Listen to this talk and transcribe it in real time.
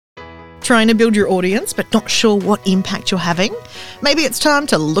Trying to build your audience but not sure what impact you're having? Maybe it's time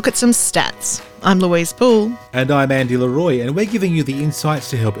to look at some stats. I'm Louise Poole. And I'm Andy Leroy, and we're giving you the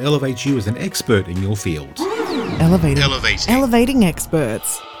insights to help elevate you as an expert in your field. Elevating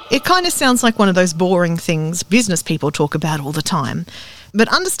experts. It kind of sounds like one of those boring things business people talk about all the time. But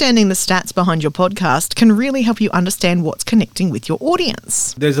understanding the stats behind your podcast can really help you understand what's connecting with your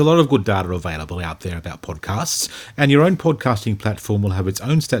audience. There's a lot of good data available out there about podcasts, and your own podcasting platform will have its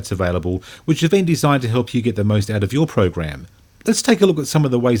own stats available, which have been designed to help you get the most out of your program. Let's take a look at some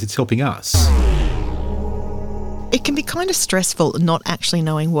of the ways it's helping us. It can be kind of stressful not actually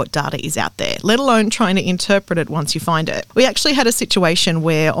knowing what data is out there, let alone trying to interpret it once you find it. We actually had a situation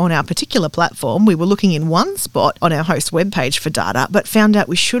where on our particular platform, we were looking in one spot on our host webpage for data, but found out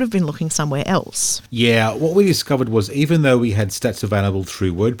we should have been looking somewhere else. Yeah, what we discovered was even though we had stats available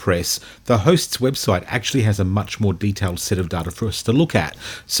through WordPress, the host's website actually has a much more detailed set of data for us to look at,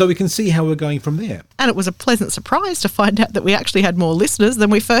 so we can see how we're going from there. And it was a pleasant surprise to find out that we actually had more listeners than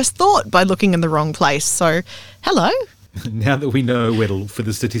we first thought by looking in the wrong place. So, hello. Now that we know where to look for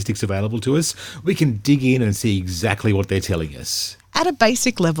the statistics available to us, we can dig in and see exactly what they're telling us. At a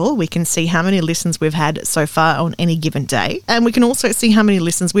basic level, we can see how many listens we've had so far on any given day, and we can also see how many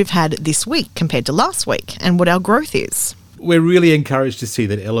listens we've had this week compared to last week and what our growth is. We're really encouraged to see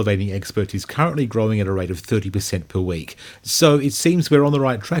that Elevating Expert is currently growing at a rate of 30% per week, so it seems we're on the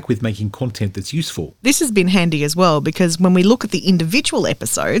right track with making content that's useful. This has been handy as well because when we look at the individual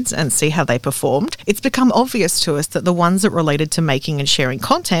episodes and see how they performed, it's become obvious to us that the ones that related to making and sharing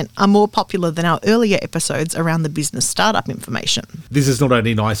content are more popular than our earlier episodes around the business startup information. This is not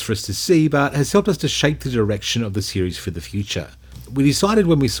only nice for us to see, but has helped us to shape the direction of the series for the future. We decided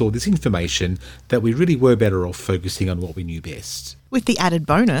when we saw this information that we really were better off focusing on what we knew best. With the added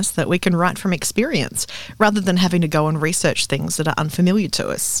bonus that we can write from experience, rather than having to go and research things that are unfamiliar to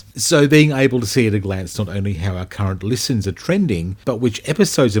us. So being able to see at a glance not only how our current listens are trending, but which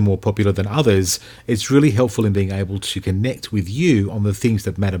episodes are more popular than others, it's really helpful in being able to connect with you on the things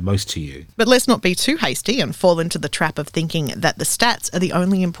that matter most to you. But let's not be too hasty and fall into the trap of thinking that the stats are the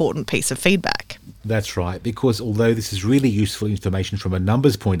only important piece of feedback. That's right, because although this is really useful information from a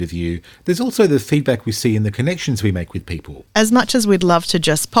numbers point of view, there's also the feedback we see in the connections we make with people. As much as we'd love to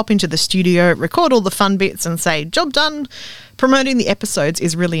just pop into the studio, record all the fun bits and say, job done, promoting the episodes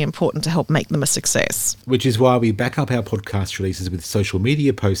is really important to help make them a success. Which is why we back up our podcast releases with social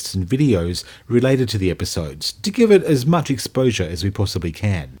media posts and videos related to the episodes, to give it as much exposure as we possibly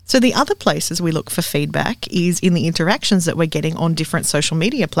can. So the other places we look for feedback is in the interactions that we're getting on different social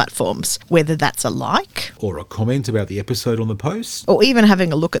media platforms, whether that's a like, or a comment about the episode on the post, or even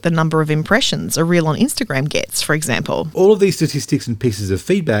having a look at the number of impressions a reel on Instagram gets, for example. All of these statistics and pieces of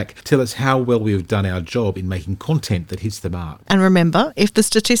feedback tell us how well we have done our job in making content that hits the mark. And remember, if the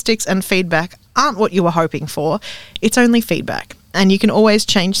statistics and feedback aren't what you were hoping for, it's only feedback. And you can always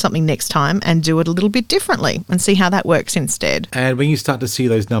change something next time and do it a little bit differently and see how that works instead. And when you start to see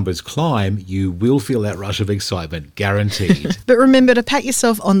those numbers climb, you will feel that rush of excitement, guaranteed. But remember to pat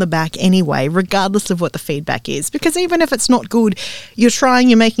yourself on the back anyway, regardless of what the feedback is. Because even if it's not good, you're trying,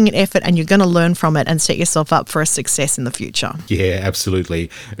 you're making an effort, and you're going to learn from it and set yourself up for a success in the future. Yeah,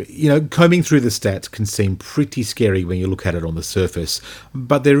 absolutely. You know, combing through the stats can seem pretty scary when you look at it on the surface,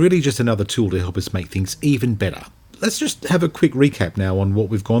 but they're really just another tool to help us make things even better. Let's just have a quick recap now on what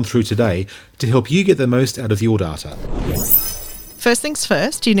we've gone through today to help you get the most out of your data. First things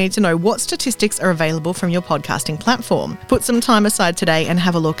first, you need to know what statistics are available from your podcasting platform. Put some time aside today and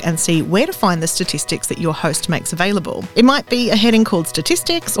have a look and see where to find the statistics that your host makes available. It might be a heading called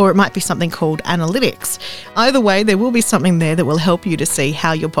statistics, or it might be something called analytics. Either way, there will be something there that will help you to see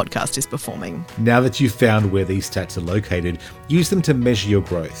how your podcast is performing. Now that you've found where these stats are located, use them to measure your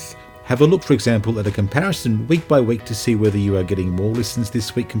growth. Have a look, for example, at a comparison week by week to see whether you are getting more listens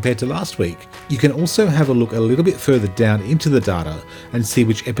this week compared to last week. You can also have a look a little bit further down into the data and see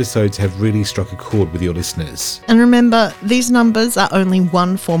which episodes have really struck a chord with your listeners. And remember, these numbers are only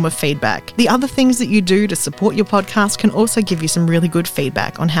one form of feedback. The other things that you do to support your podcast can also give you some really good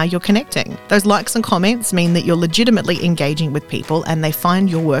feedback on how you're connecting. Those likes and comments mean that you're legitimately engaging with people and they find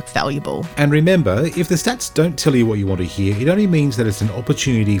your work valuable. And remember, if the stats don't tell you what you want to hear, it only means that it's an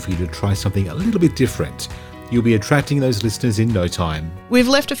opportunity for you to try something a little bit different. You'll be attracting those listeners in no time. We've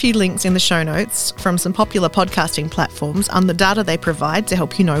left a few links in the show notes from some popular podcasting platforms on the data they provide to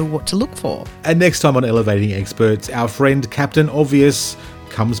help you know what to look for. And next time on Elevating Experts, our friend Captain Obvious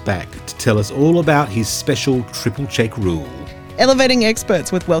comes back to tell us all about his special triple check rule. Elevating Experts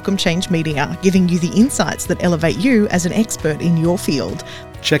with Welcome Change Media, giving you the insights that elevate you as an expert in your field.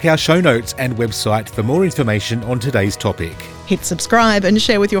 Check our show notes and website for more information on today's topic. Hit subscribe and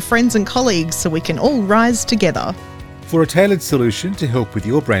share with your friends and colleagues so we can all rise together. For a tailored solution to help with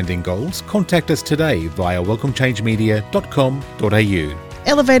your branding goals, contact us today via welcomechangemedia.com.au.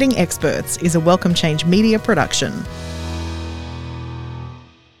 Elevating Experts is a Welcome Change Media production.